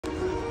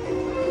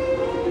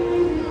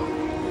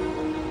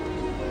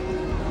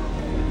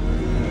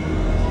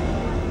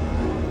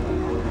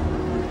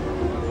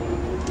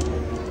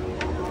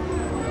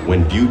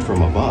When viewed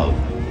from above,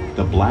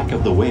 the black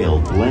of the whale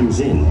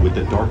blends in with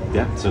the dark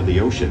depths of the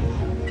ocean.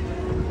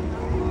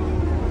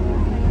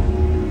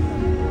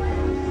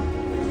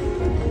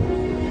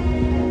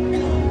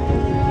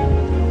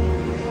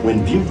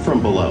 When viewed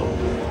from below,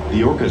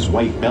 the orca's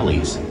white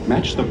bellies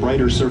match the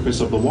brighter surface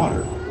of the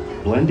water,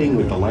 blending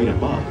with the light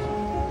above,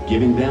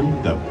 giving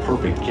them the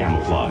perfect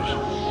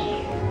camouflage.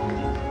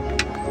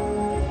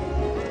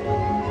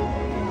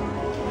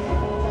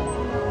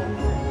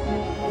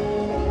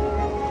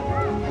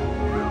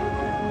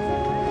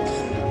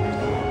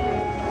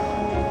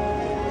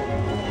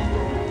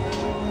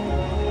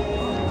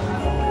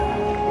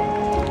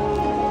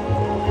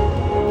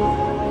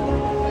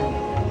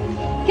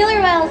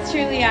 Killer whales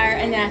truly are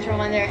a natural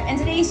wonder, and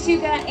today's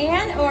Chuka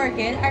and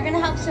Orchid are going to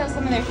help show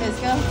some of their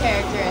physical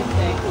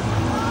characteristics.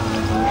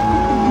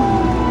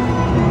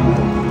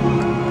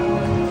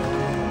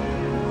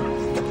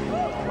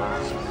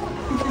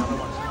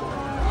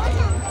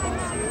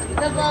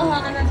 The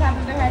blowhole on the top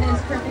of their head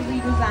is perfectly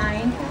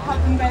designed to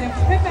help them get a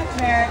quick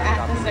air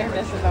at the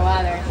surface of the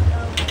water.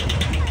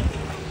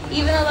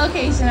 Even the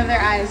location of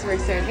their eyes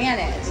works to their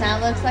advantage. Now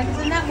it looks like it's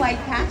in that white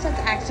patch, that's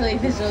actually a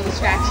visual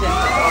distraction.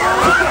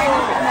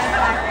 That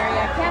black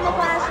area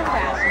camouflage